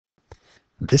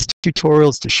This tutorial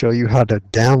is to show you how to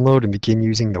download and begin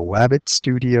using the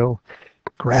Wabbitemu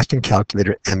Graphing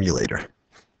Calculator emulator.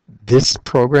 This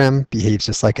program behaves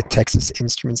just like a Texas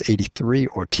Instruments 83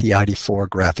 or TI-84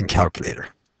 graphing calculator.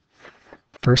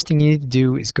 First thing you need to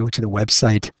do is go to the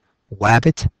website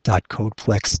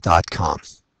wabbit.codeplex.com.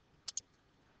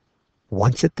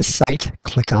 Once at the site,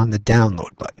 click on the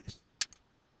download button.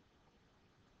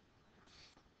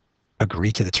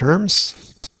 Agree to the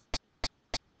terms.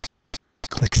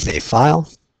 Click Save File,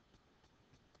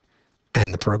 and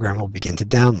the program will begin to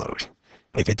download.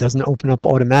 If it doesn't open up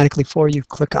automatically for you,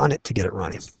 click on it to get it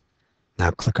running.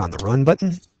 Now click on the Run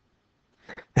button,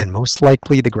 and most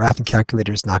likely the graphing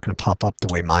calculator is not going to pop up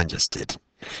the way mine just did.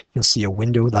 You'll see a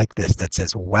window like this that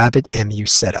says Wabbitemu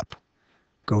Setup.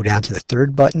 Go down to the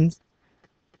third button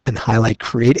and highlight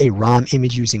Create a ROM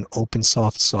image using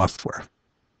OpenSoft software.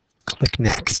 Click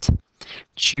Next.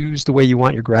 Choose the way you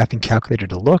want your graphing calculator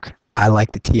to look. I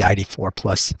like the TI-84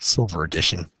 Plus Silver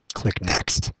Edition. Click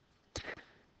Next.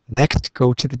 Next,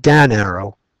 go to the down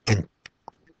arrow and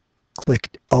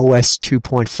click OS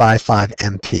 2.55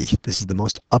 MP. This is the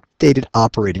most updated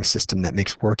operating system that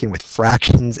makes working with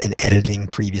fractions and editing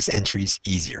previous entries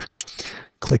easier.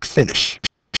 Click Finish.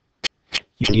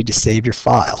 You need to save your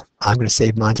file. I'm going to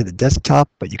save mine to the desktop,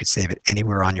 but you can save it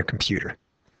anywhere on your computer.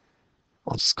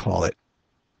 I'll just call it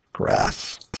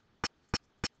Graph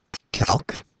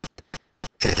Calc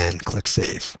and click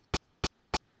Save.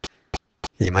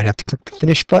 You might have to click the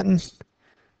Finish button.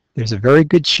 There's a very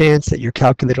good chance that your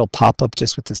calculator will pop up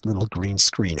just with this little green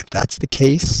screen. If that's the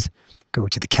case, go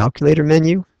to the Calculator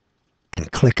menu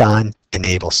and click on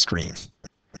Enable Screen.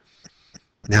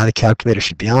 Now the calculator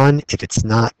should be on. If it's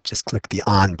not, just click the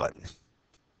On button.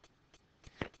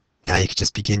 Now you can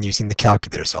just begin using the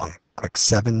calculator. So I'll click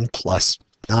 7 plus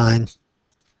 9,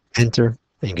 Enter,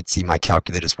 and you can see my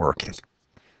calculator is working.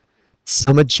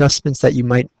 Some adjustments that you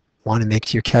might want to make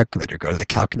to your calculator: go to the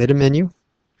Calculator menu,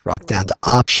 drop down to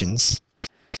Options,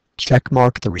 check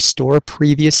mark the Restore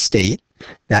Previous State.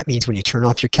 That means when you turn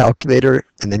off your calculator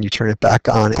and then you turn it back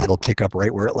on, it'll pick up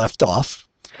right where it left off.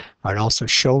 I'd also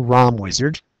show ROM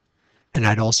Wizard, and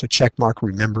I'd also check mark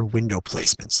Remember Window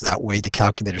Placement, so that way the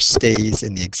calculator stays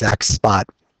in the exact spot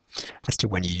as to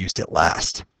when you used it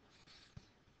last.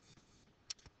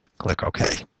 Click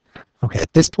OK. Okay,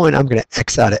 at this point I'm going to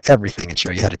X out of everything and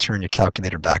show you how to turn your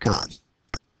calculator back on.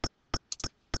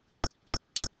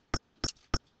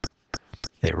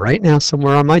 Okay, right now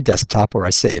somewhere on my desktop where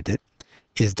I saved it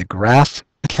is the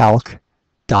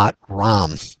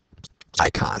graphcalc.rom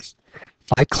icon.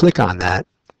 If I click on that,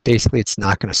 basically it's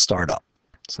not going to start up.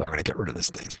 So I'm going to get rid of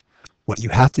this thing. What you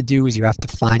have to do is you have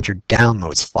to find your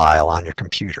downloads file on your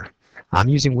computer. I'm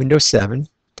using Windows 7.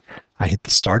 I hit the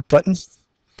Start button.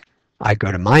 I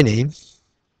go to my name,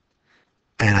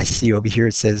 and I see over here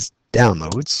it says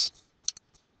Downloads.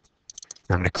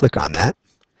 I'm going to click on that,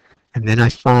 and then I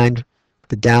find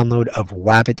the download of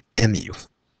Wabbitemu.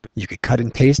 You could cut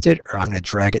and paste it, or I'm going to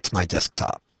drag it to my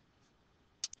desktop.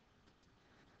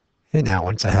 And now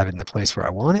once I have it in the place where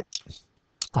I want it,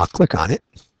 I'll click on it,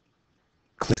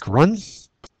 click Run,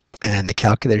 and the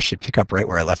calculator should pick up right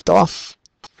where I left off.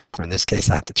 Or in this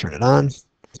case, I have to turn it on,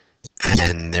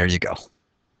 and there you go.